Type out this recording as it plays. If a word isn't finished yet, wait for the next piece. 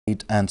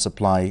and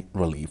supply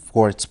relief.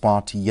 For its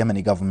part,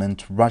 Yemeni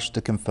government rushed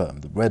to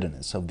confirm the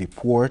readiness of the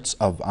ports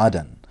of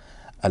Aden,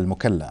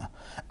 Al-Mukalla,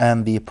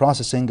 and the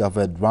processing of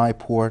a dry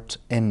port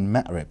in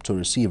Ma'rib to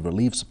receive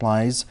relief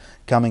supplies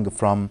coming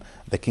from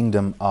the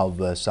Kingdom of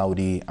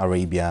Saudi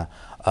Arabia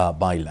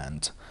by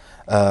land.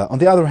 On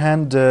the other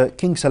hand,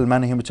 King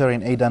Salman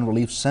Humanitarian Aid and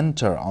Relief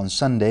Center on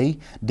Sunday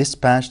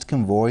dispatched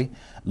convoy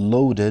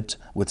loaded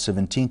with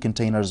 17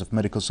 containers of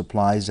medical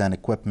supplies and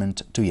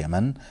equipment to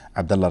Yemen.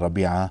 Abdullah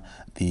Rabi'a,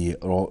 the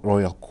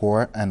Royal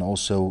Corps, and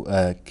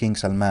also King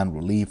Salman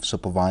Relief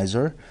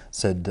Supervisor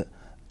said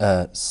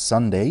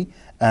Sunday,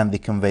 and the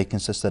convoy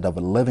consisted of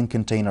 11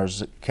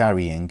 containers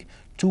carrying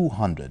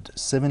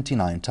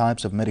 279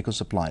 types of medical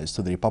supplies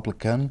to the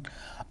Republican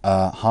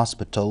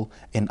hospital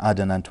in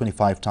Aden and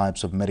 25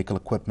 types of medical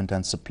equipment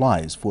and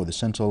supplies for the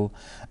central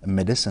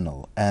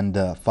medicinal and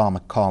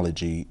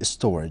pharmacology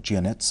storage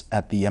units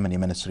at the Yemeni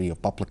Ministry of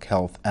Public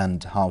Health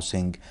and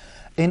Housing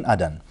in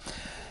Aden.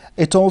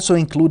 It also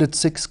included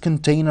 6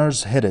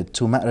 containers headed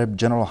to Ma'rib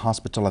General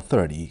Hospital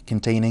Authority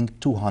containing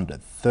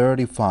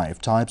 235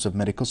 types of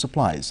medical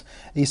supplies.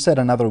 He said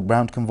another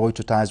ground convoy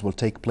to Taiz will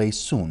take place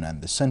soon,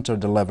 and the center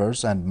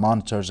delivers and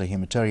monitors a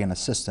humanitarian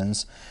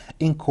assistance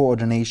in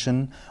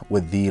coordination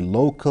with the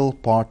local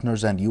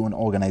partners and UN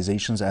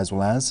organizations as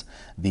well as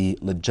the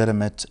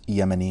legitimate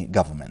Yemeni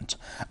government.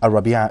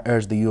 Al-Rabi'a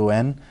urged the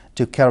UN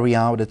to carry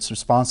out its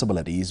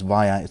responsibilities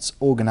via its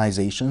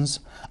organizations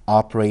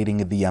operating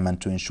in the Yemen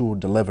to ensure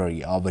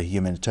delivery of a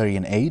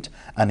humanitarian aid,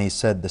 and he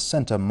said the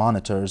center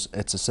monitors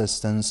its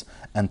assistance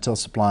until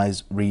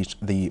supplies reach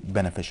the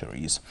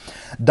beneficiaries.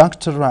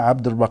 Dr.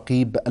 Abdul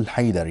Raqib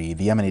Al-Haidari,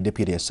 the Yemeni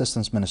Deputy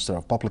Assistant Minister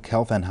of Public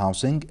Health and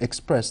Housing,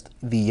 expressed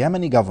the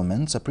Yemeni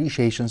government's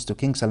appreciations to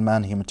King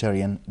Salman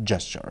humanitarian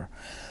gesture.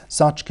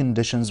 Such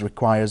conditions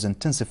requires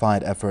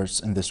intensified efforts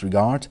in this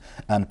regard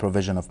and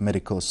provision of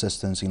medical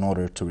assistance in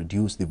order to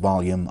reduce the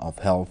volume of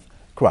health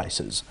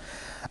crisis.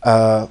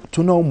 To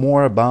know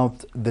more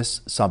about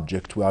this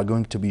subject, we are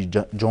going to be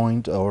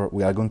joined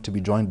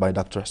by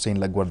Dr. Hussein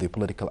Lagwar, the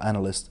political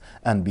analyst.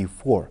 And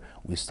before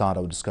we start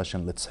our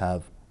discussion, let's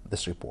have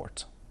this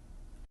report.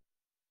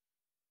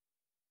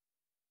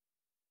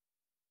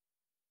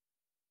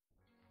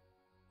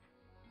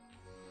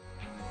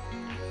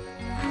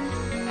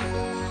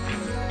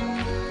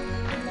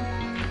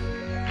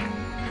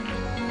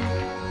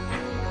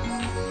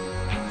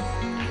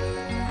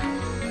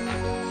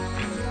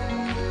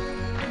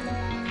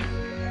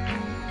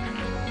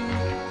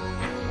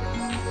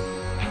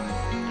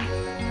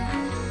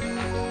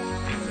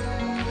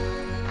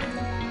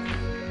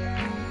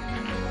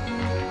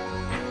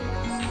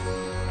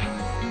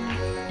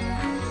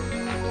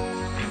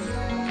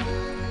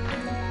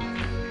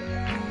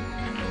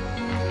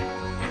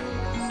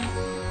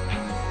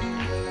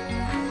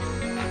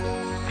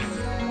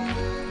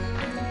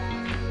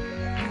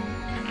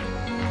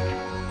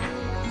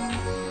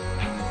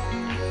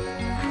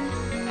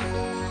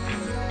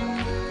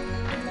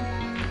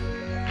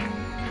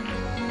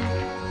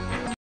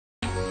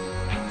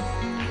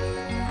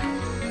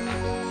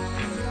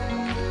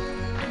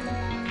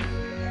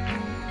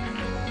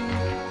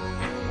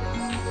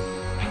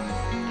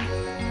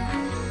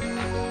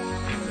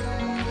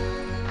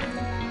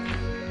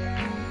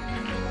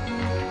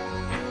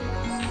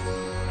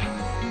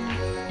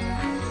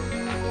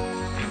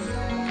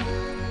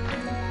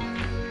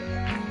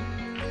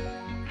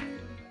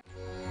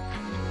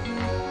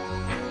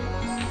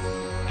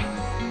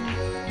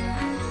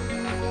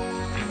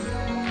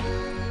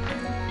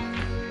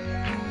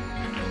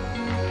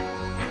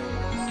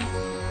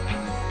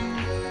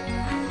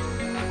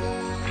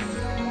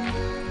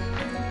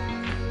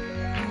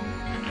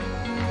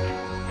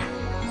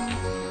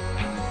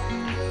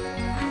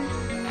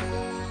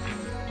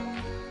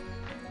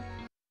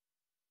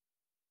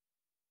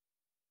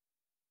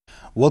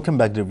 Welcome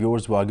back, dear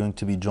viewers. We are going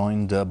to be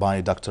joined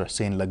by Dr.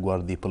 Hussein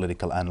Lagwar, the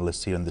political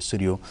analyst here in the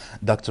studio.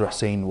 Dr.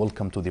 Hussein,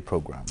 welcome to the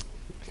program.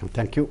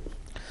 Thank you.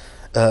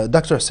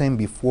 Dr. Hussein,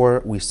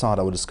 before we start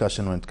our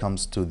discussion when it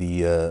comes to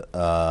the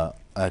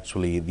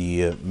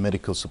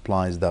medical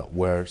supplies that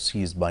were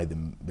seized by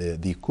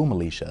the coup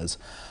militias,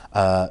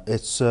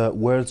 it's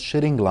worth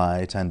shedding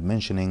light and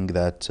mentioning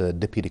that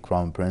Deputy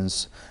Crown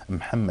Prince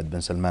Mohammed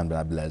bin Salman bin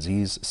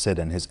Abdulaziz said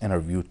in his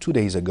interview 2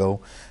 days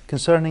ago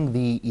concerning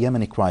the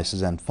Yemeni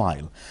crisis and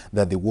file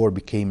that the war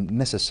became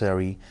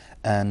necessary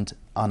and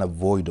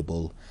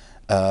unavoidable.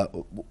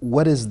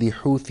 What is the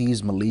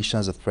Houthis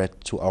militias a threat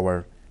to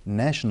our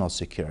national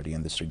security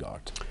in this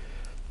regard?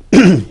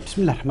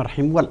 Bismillah ar-Rahman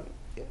ar-Rahim. Well,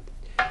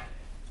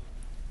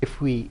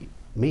 if we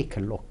make a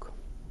look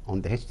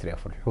on the history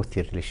of the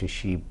Houthi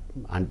relationship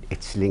and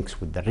its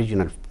links with the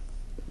regional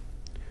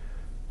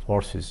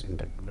forces in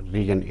the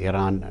region,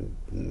 Iran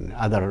and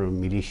other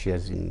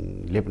militias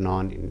in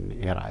Lebanon,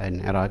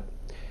 in Iraq,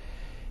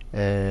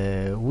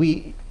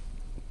 we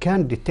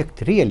can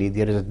detect really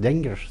there is a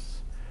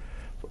dangerous,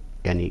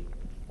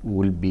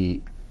 will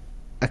be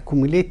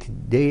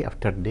accumulated day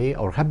after day,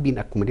 or have been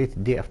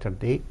accumulated day after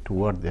day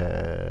toward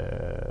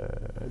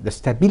the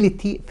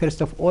stability,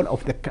 first of all,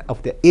 of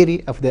the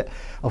area of the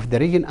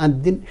region,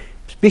 and then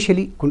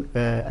especially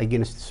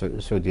against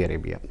Saudi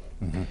Arabia.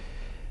 Mm-hmm.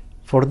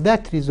 For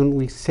that reason,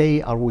 we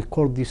say, or we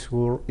call this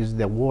war is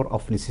the war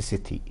of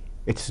necessity.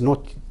 It is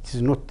not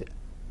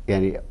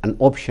an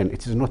option.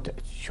 It is not a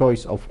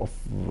choice of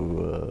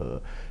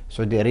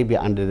Saudi Arabia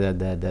under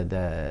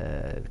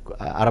the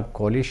Arab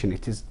coalition.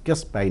 It is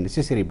just by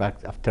necessity, but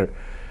after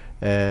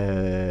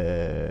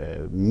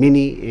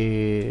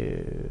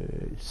many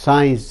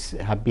signs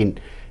have been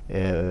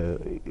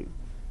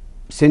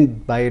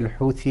sent by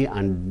al-Houthi,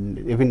 and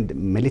even the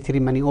military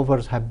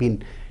maneuvers have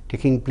been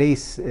taking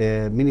place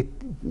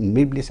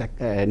many places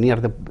near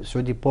the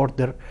Saudi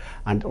border,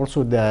 and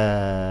also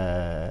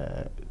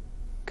the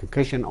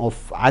concussion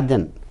of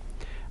Aden,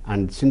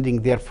 and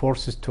sending their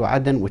forces to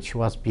Aden, which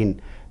was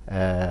been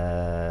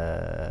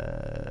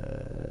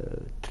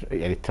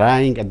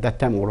trying at that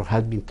time, or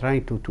had been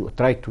trying to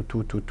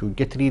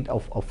get rid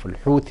of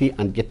al-Houthi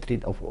and get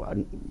rid of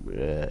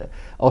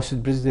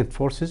Assad president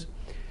forces.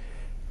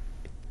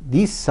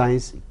 These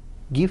signs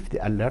give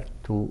the alert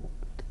to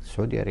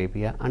Saudi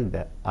Arabia and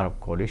the Arab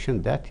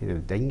coalition that the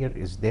danger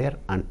is there,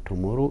 and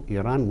tomorrow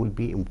Iran will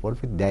be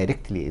involved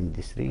directly in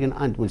this region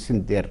and will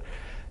send their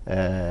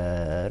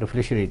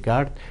Revolutionary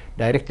Guard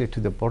directly to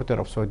the border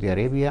of Saudi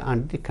Arabia,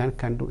 and they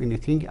can do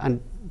anything, and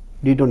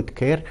they don't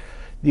care.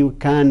 They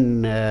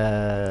can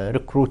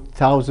recruit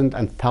thousands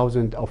and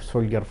thousands of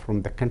soldiers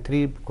from the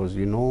country, because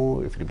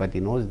everybody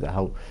knows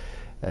how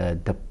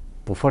the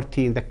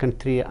poverty in the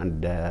country,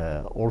 and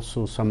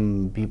also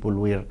some people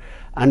were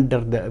under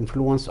the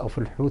influence of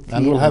al-Houthi.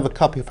 And we'll have a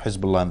copy of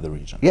Hezbollah in the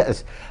region.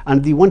 Yes,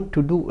 and they want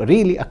to do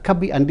really a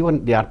copy, and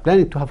they are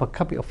planning to have a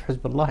copy of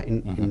Hezbollah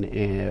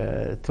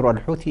through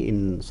al-Houthi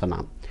in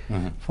Sana'a.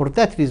 For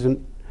that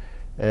reason,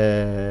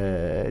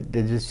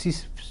 the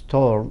cease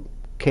storm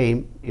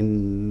came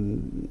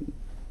in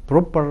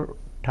proper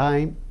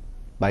time,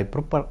 by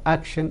proper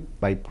action,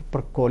 by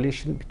proper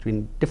coalition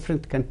between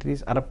different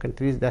countries, Arab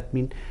countries, that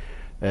mean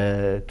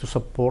to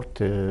support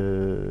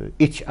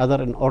each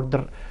other in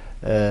order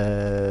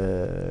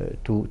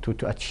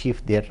to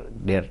achieve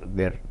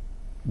their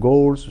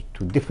goals,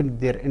 to defend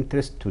their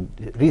interests, to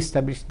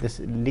reestablish this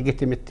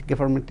legitimate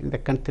government in the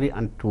country,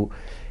 and to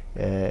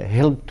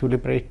help to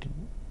liberate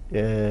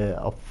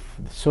of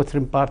the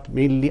southern part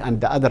mainly,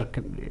 and the other,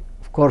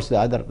 of course, the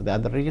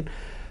other region.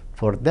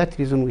 For that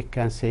reason, we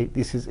can say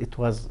it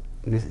was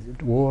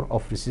war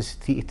of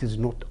necessity. It is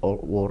not a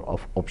war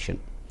of option.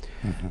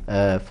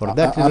 For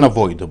that reason,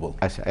 unavoidable.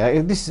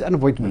 This is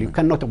unavoidable. You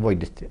cannot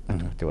avoid it.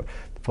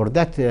 For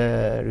that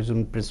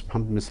reason, Prince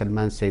Mohammed bin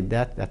Salman said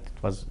that it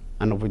was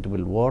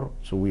unavoidable war.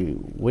 So we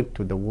went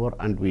to the war,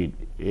 and we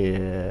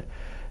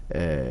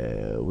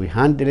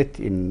handled it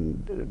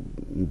in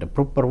the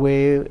proper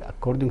way,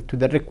 according to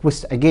the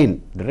request.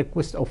 Again, the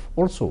request of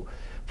also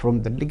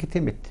from the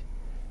legitimate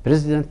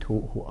president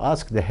who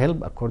asked the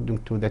help according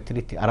to the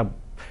treaty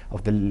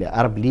of the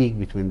Arab League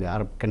between the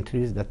Arab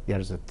countries, that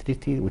there's a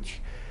treaty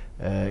which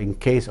in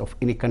case of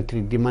any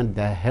country demand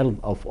the help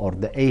of or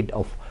the aid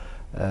of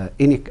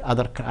any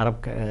other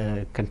Arab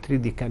country,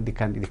 they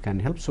can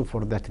help. So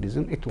for that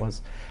reason, it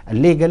was a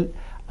legal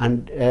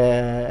and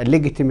a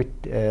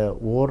legitimate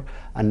war,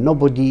 and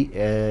nobody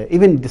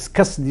even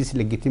discussed this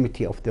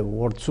legitimacy of the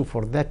war. So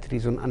for that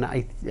reason, and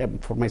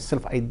for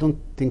myself, I don't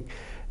think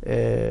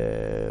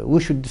we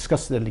should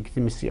discuss the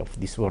legitimacy of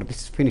this war.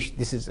 This is finished.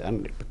 This is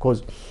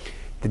because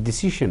the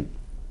decision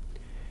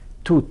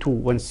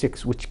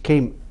 2216, which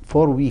came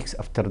 4 weeks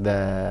after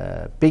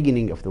the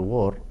beginning of the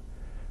war,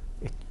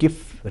 it gives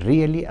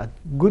really a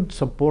good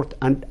support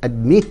and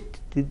admit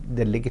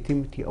the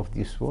legitimacy of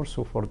this war.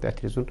 So for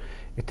that reason,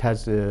 it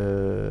has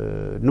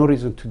no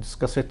reason to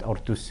discuss it or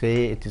to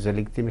say it is a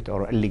legitimate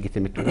or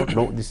illegitimate war.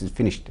 No, this is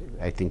finished,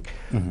 I think,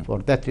 for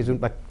that reason.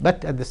 But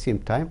at the same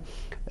time,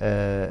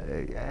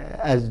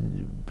 as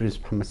Prince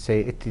Mohammed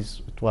said, it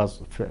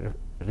was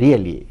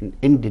really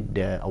ended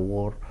a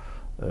war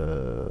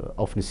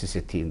of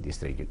necessity in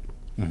this region.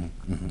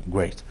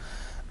 Great.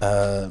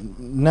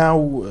 Now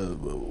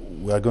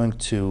we are going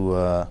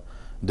to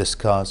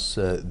discuss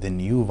the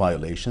new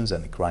violations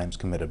and the crimes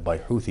committed by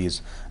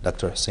Houthis.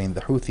 Dr. Hussein,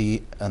 the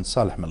Houthi and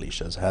Saleh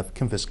militias have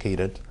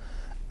confiscated,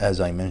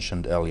 as I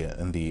mentioned earlier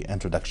in the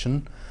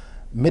introduction,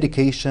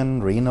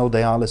 medication, renal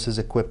dialysis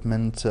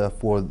equipment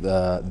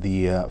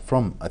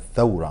from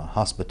Al-Thawra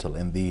hospital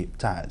in the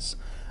Taiz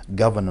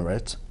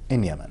governorate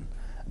in Yemen.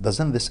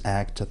 Doesn't this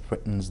act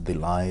threatens the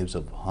lives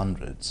of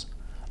hundreds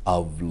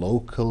of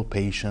local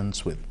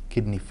patients with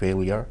kidney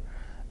failure,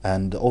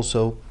 and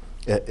also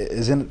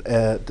isn't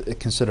it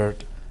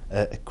considered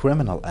a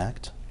criminal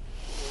act?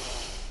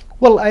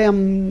 Well, I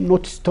am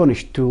not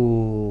astonished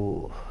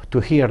to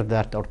hear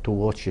that or to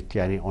watch it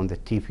on the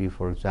TV,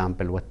 for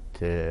example, what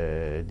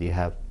they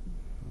have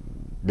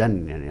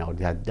done, or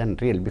they have done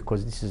really,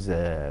 because this is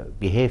a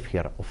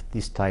behavior of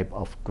this type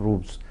of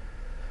groups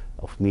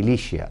of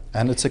militia.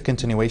 And it's a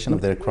continuation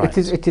of their crimes.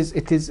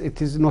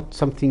 It is not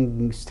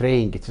something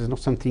strange. It is not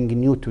something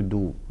new to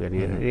do,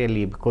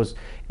 really, because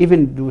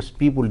even those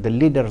people, the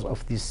leaders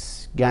of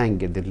this gang,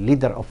 the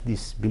leader of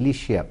this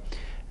militia,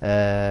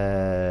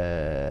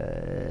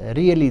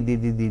 really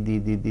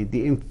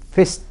they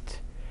invest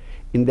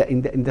in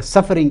the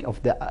suffering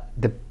of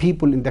the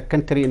people in the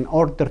country in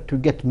order to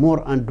get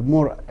more and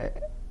more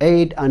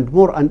aid and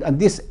more, and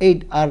this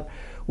aid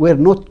were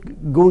not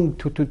going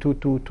to the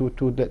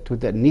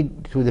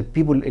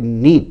people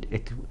in need.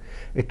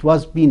 It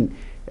was being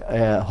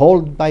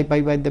held by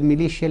the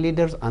militia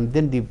leaders, and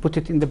then they put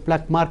it in the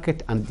black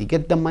market, and they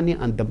get the money,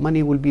 and the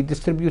money will be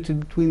distributed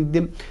between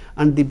them,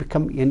 and they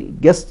become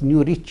just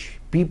new rich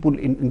people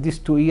in these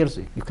 2 years.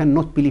 You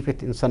cannot believe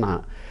it in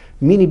Sana'a.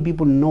 Many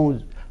people know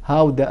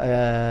how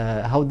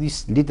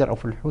this leader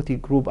of Al-Houthi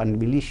group and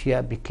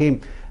militia became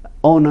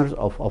owners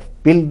of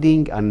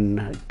building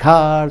and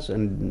cars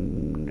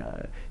and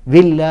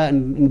villa,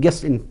 and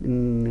just in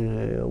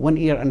 1.5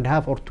 years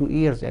or 2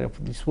 years of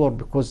this war,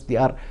 because they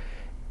are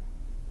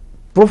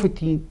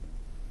profiting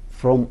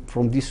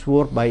from this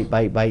war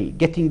by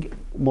getting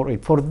more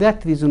aid. For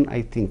that reason,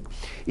 I think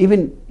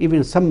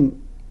even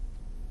some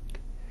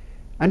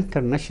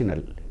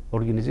international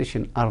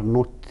organizations are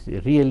not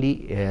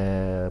really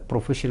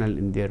professional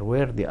in their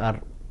work. They are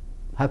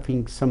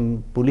having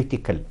some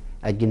political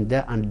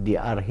agenda, and they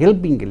are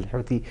helping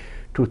Al-Houthi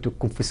to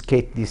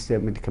confiscate this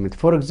medicament.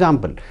 For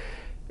example,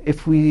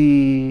 if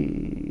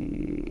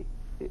we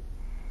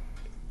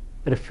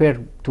refer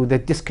to the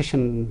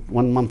discussion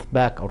 1 month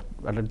back, or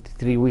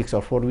 3 weeks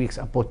or 4 weeks,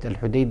 about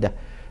Al-Hudaydah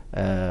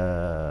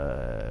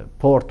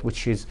port,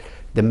 which is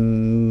the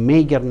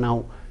major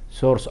now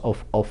source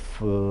of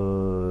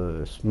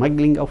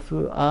smuggling of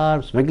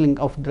arms, smuggling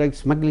of drugs,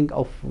 smuggling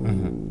of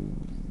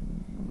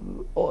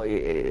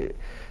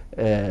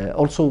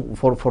also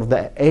for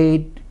the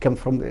aid come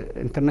from the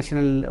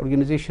international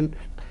organization.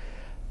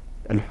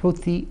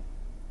 Al-Houthi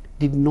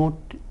did not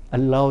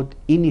allow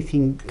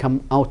anything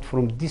come out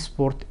from this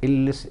port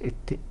unless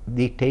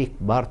they take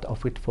part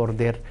of it for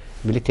their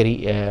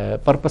military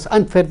purpose,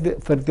 and for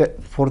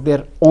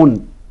their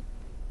own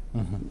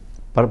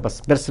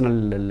purpose,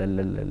 personal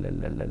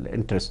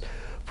interest.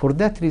 For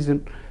that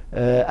reason,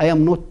 I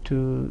am not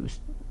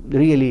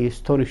really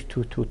astonished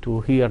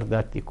to hear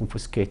that they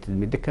confiscated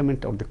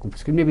medicament, or they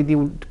confiscated. Maybe they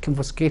will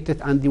confiscate it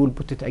and they will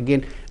put it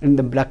again in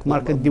the black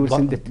market. They will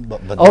send it,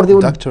 or they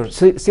will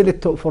sell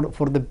it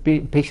for the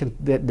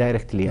patient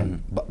directly.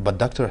 But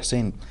Dr.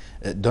 Hussein,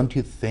 don't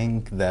you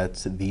think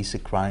that these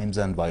crimes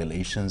and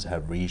violations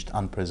have reached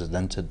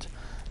unprecedented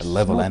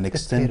level and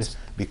extent?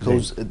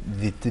 Because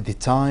the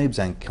types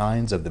and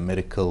kinds of the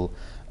medical,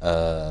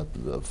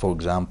 for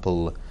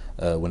example,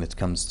 when it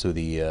comes to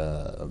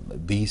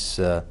these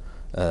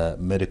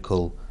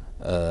medical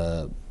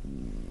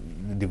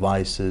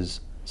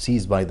devices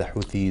seized by the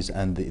Houthis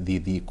and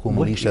the coup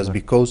militias,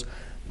 because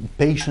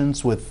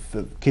patients with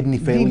kidney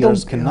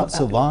failures cannot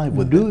survive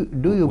without them.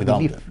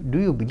 Do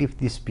you believe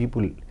these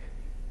people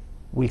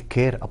will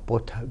care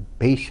about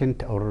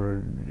patient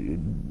or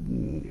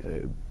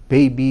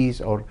babies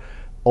or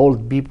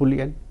old people?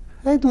 They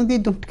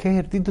don't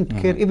care. They don't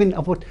care even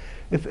about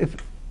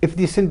if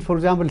they send, for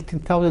example,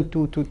 10,000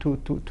 to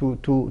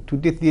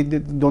death. They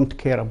don't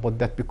care about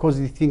that, because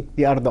they think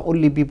they are the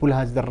only people who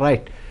has the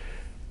right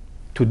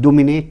to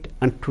dominate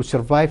and to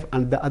survive,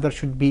 and the other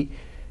should be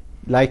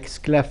like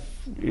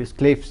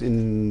slaves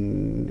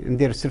in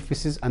their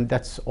services, and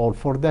that's all.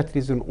 For that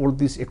reason, all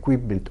this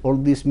equipment, all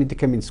these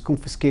medicaments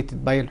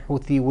confiscated by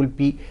Al-Houthi will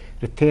be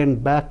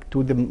returned back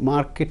to the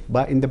market,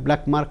 in the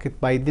black market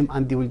by them,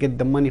 and they will get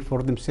the money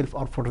for themselves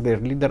or for their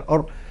leader,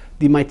 or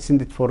they might send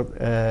it for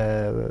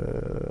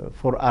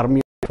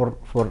army, for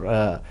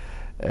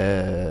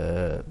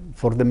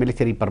the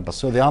military purpose.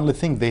 So the only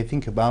thing they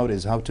think about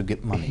is how to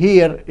get money.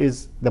 Here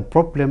is the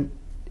problem,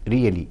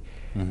 really.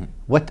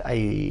 What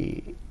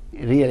I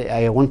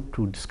want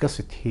to discuss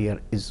it here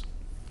is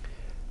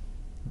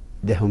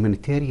the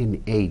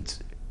humanitarian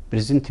aids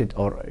presented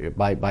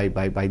by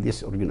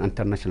this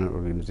international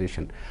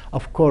organization.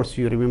 Of course,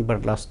 you remember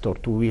last 2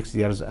 weeks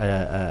there's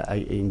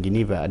in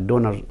Geneva a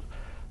donor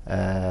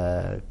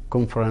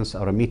conference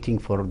or a meeting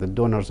for the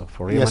donors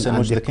for Yemen. Yes, in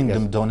which the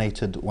kingdom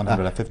donated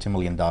 $150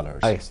 million.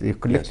 Yes, they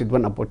collected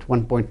about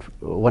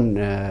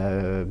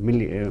 $1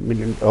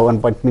 million,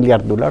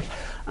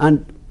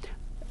 and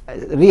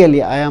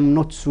really I am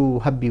not so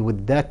happy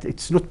with that.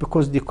 It's not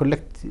because they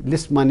collect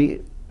less money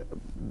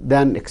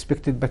than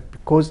expected, but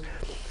because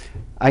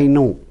I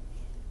know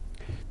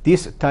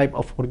this type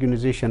of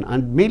organization,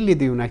 and mainly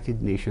the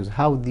United Nations,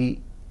 how they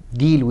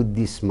deal with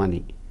this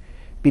money.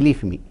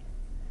 Believe me,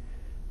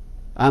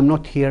 I'm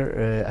not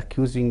here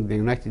accusing the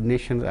United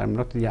Nations.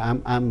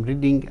 I'm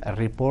reading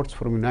reports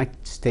from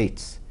United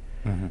States,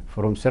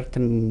 from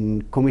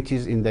certain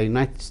committees in the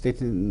United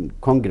States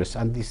Congress,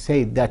 and they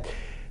say that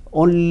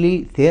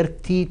only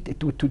 20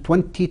 to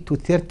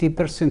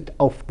 30%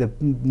 of the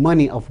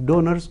money of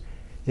donors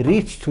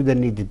reach to the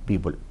needed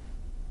people,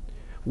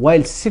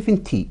 while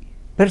 70%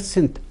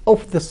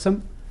 of the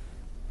sum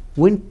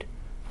went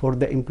for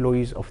the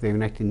employees of the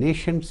United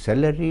Nations,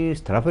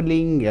 salaries,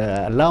 traveling,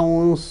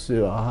 allowance,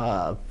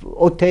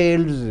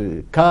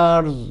 hotels,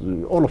 cars,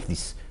 all of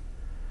this.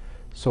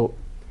 So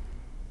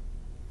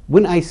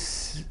when I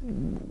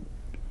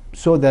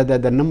saw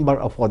the number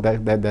of, or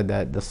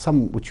the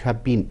sum which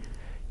have been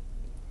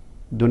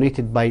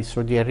donated by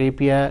Saudi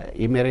Arabia,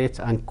 Emirates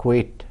and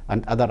Kuwait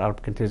and other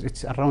Arab countries,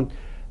 it's around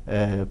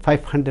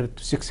 500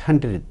 to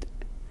 600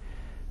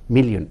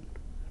 million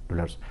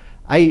dollars.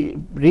 I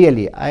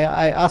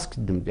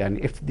asked them, and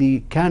if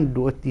they can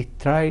do it, they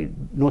try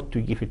not to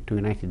give it to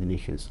United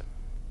Nations.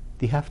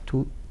 They have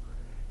to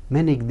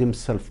manage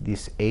themselves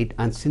this aid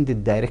and send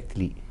it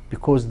directly,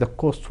 because the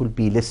cost will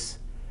be less.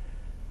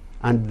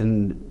 And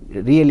then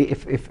really,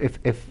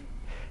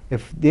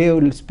 if they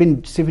will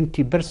spend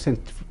 70%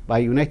 by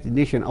United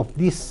Nations of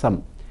this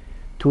sum,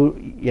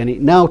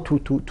 now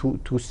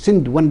to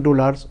send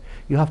 $1,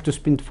 you have to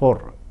spend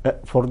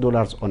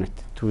 $4 on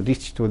it to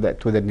reach to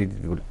the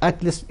needed goal.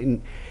 At least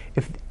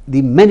if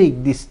they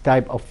manage this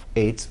type of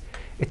aids,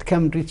 it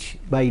can reach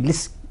by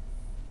less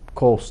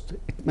cost.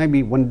 It may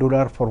be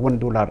 $1 for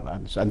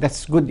 $1, and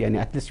that's good.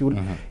 At least you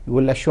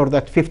will assure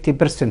that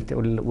 50%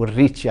 will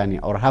reach,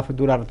 or half a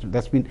dollar.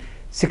 That's mean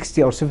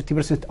 60 or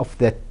 70% of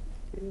that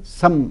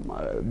sum,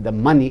 the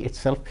money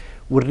itself,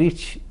 will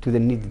reach to the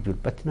needed goal.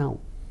 But now,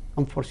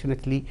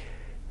 unfortunately,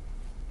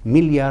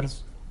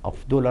 milliards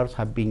of dollars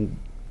have been,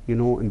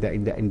 in the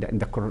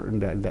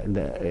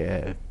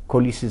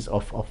coulisses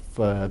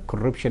of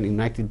corruption in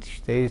the United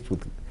States.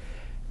 With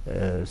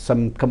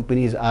some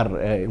companies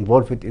are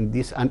involved in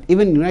this, and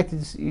even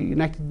United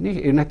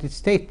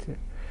States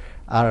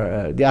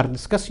they are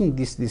discussing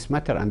this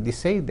matter, and they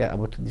say that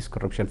about this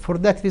corruption. For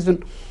that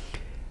reason,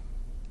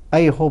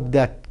 I hope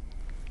that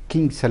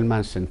King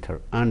Salman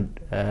Center and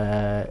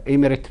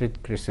Emirate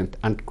Red Crescent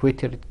and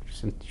Kuwait Red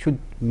Crescent should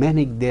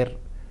manage their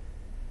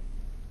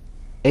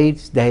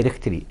aids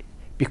directly,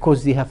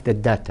 because they have the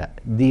data,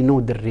 they know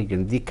the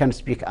region, they can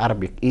speak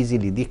Arabic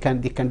easily, they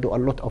can do a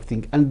lot of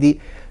things, and they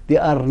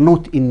are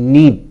not in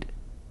need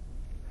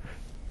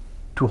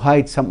to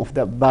hide some of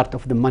the part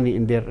of the money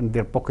in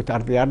their pocket, or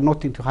they are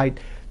not to hide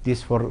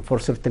this for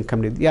certain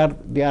companies. They are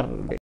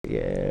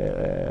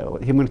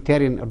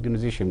humanitarian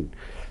organization,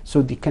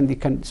 so they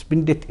can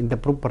spend it in the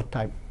proper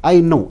time. I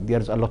know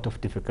there's a lot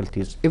of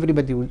difficulties.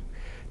 Everybody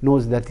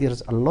knows that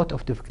there's a lot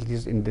of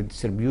difficulties in the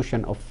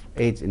distribution of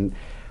aids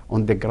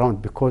on the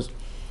ground, because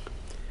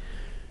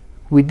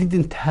we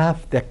didn't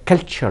have the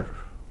culture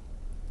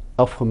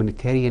of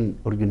humanitarian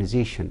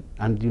organization.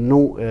 And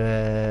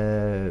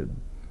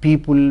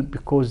people,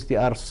 because they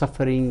are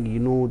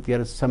suffering,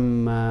 there is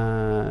some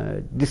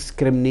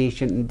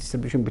discrimination in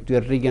distribution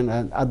between region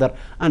and other,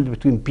 and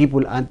between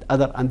people and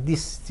other, and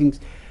these things,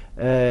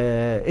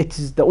 it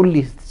is the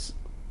only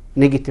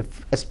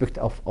negative aspect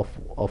of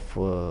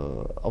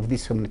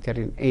this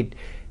humanitarian aid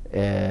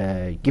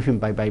given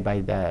by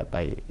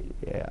the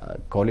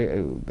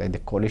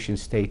coalition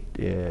state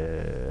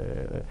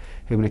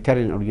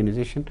humanitarian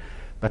organization.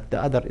 But the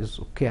other is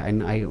okay,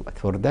 and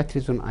for that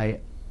reason I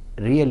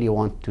really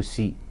want to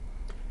see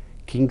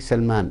King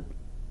Salman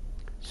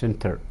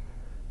Center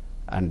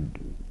and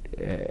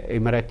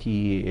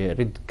Emirati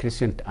Red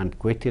Crescent and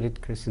Kuwaiti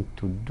Red Crescent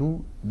to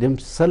do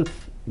themselves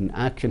in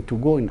action, to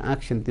go in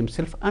action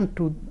themselves, and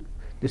to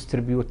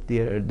distribute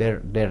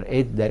their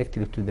aid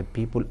directly to the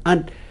people.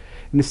 And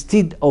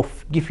instead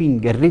of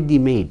giving a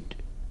ready-made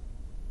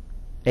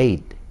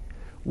aid,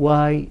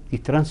 why they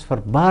transfer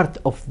part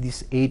of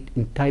this aid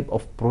in type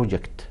of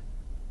project,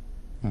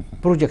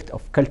 project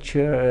of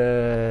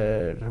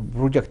culture,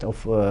 project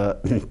of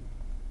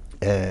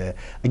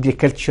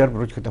agriculture,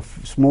 project of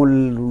small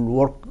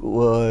work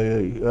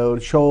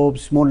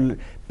shops, small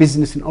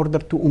business, in order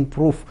to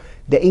improve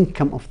the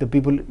income of the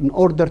people, in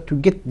order to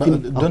get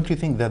them. But don't you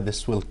think that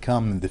this will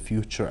come in the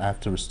future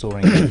after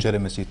restoring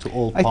legitimacy to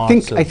all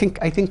parts? I think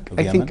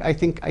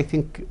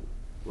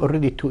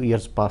already 2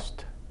 years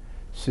passed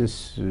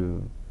since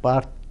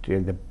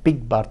the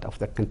big part of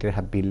the country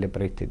have been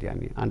liberated,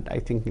 and I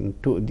think in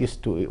 2 years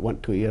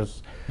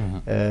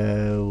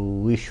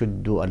we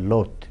should do a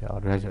lot.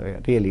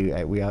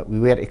 Really, we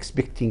were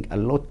expecting a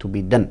lot to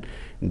be done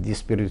in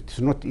this period.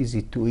 It's not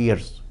easy. 2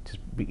 years, it's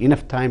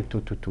enough time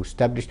to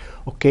establish.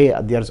 Okay,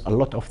 there's a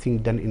lot of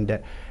things done in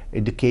the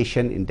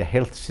education, in the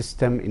health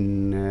system,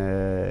 in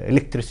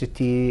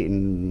electricity,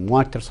 in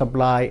water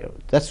supply.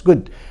 That's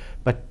good,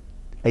 but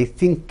I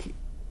think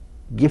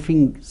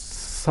giving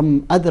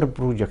some other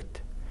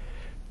project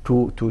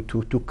to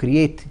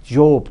create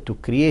job, to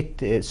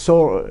create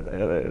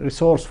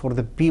resource for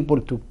the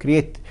people, to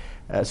create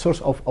a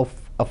source of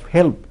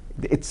help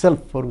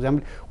itself, for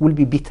example, will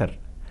be better.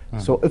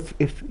 So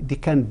if they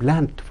can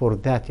plant for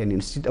that, and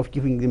instead of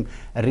giving them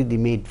a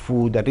ready-made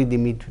food,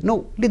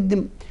 no, let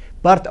them,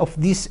 part of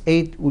this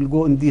aid will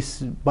go in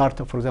this part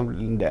of, for example,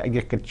 in the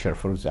agriculture,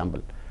 for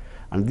example,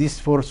 and this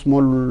for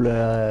small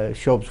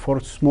shops,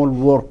 for small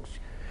works,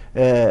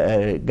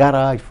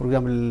 garage, for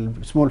example,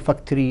 small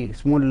factory,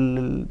 small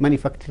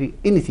manufacturing,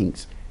 anything.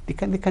 They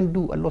can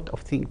do a lot of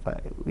things,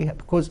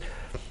 because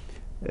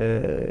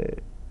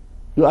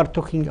you are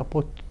talking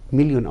about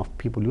millions of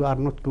people. You are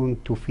not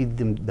going to feed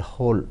them the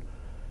whole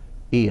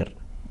year,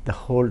 the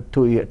whole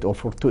 2 years, or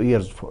for 2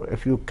 years.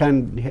 If you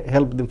can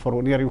help them for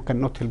 1 year, you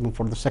cannot help them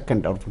for the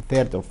second or for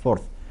third or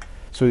fourth.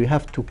 So you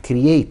have to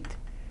create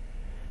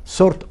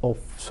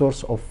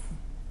source of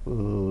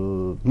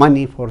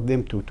money for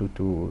them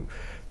to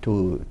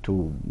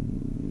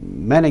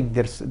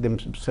manage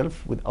themselves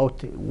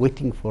without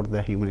waiting for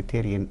the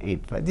humanitarian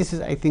aid. But this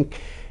is, I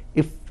think,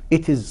 if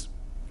it is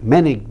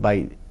managed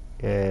by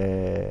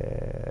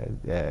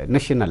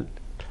national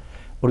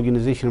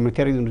organization,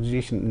 humanitarian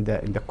organization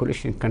in the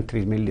coalition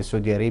countries, mainly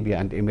Saudi Arabia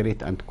and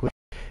Emirates and Kuwait,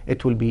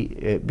 it will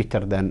be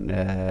better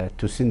than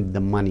to send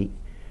the money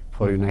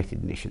for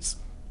United Nations.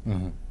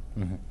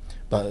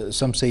 But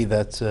some say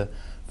that,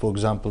 for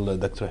example,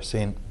 Dr.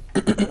 Hussein,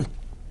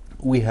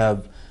 we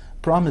have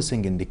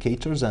promising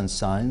indicators and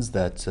signs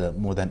that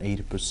more than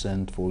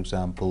 80%, for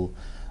example,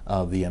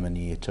 of the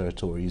Yemeni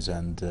territories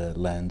and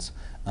lands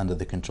under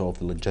the control of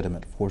the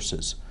legitimate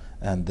forces,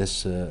 and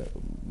this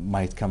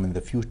might come in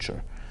the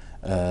future.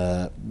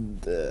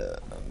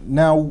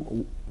 Now,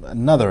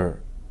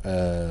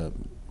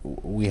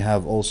 we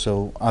have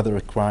also other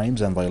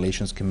crimes and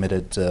violations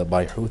committed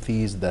by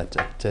Houthis that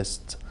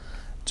attest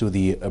to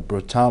the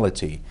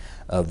brutality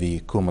of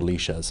the coup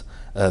militias.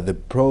 The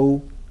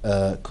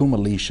pro-coup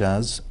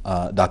militias,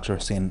 Dr.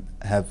 Hussein,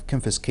 have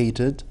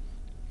confiscated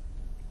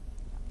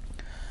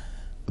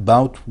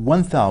about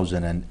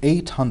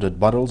 1,800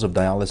 bottles of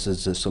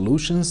dialysis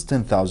solutions,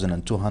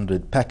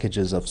 10,200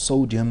 packages of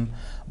sodium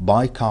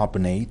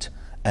bicarbonate,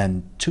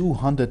 and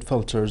 200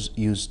 filters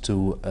used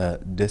to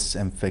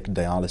disinfect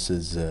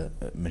dialysis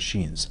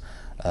machines.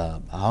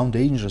 How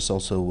dangerous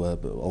also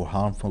or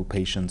harmful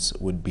patients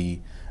would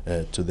be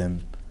to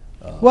them?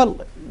 Well,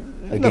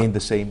 again, look,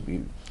 the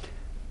same.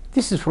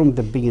 this is from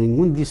the beginning,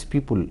 when these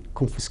people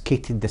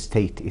confiscated the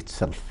state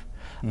itself,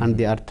 and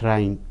they are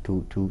trying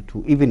to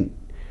even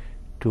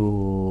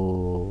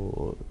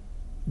to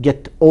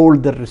get all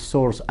the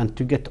resource and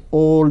to get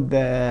all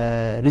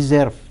the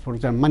reserve, for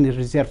example, money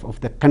reserve of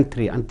the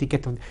country, and to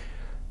get,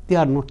 they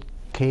are not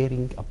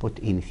caring about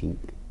anything.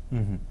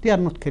 They are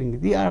not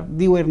caring.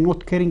 They were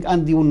not caring,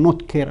 and they will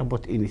not care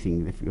about anything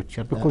in the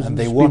future, because and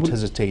they won't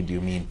hesitate,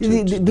 you mean,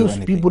 to do those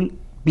anything. people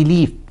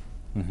believe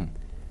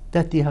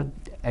that they have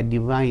a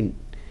divine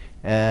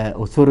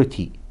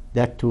authority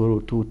that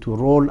to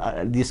rule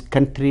this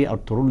country or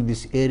to rule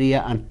this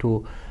area, and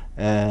to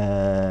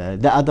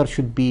the other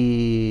should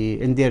be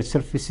in their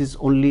services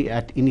only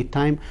at any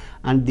time,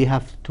 and they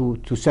have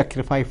to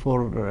sacrifice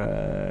for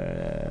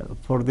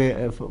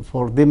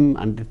them,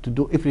 and to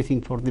do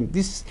everything for them.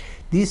 This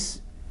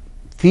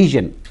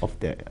vision of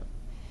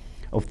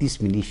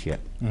this militia,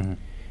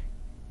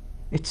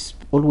 it's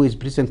always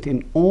present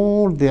in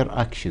all their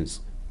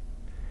actions.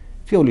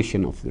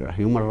 Violation of their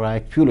human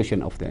rights,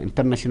 violation of the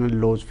international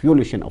laws,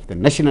 violation of the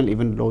national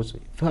even laws.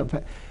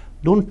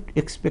 Don't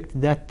expect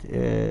that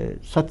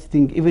such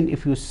thing, even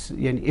if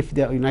if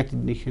the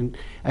United Nations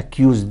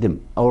accuse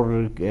them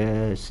or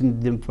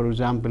send them, for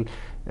example,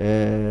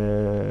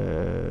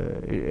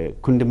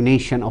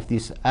 condemnation of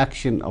this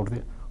action, or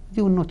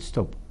they will not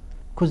stop,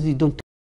 because they don't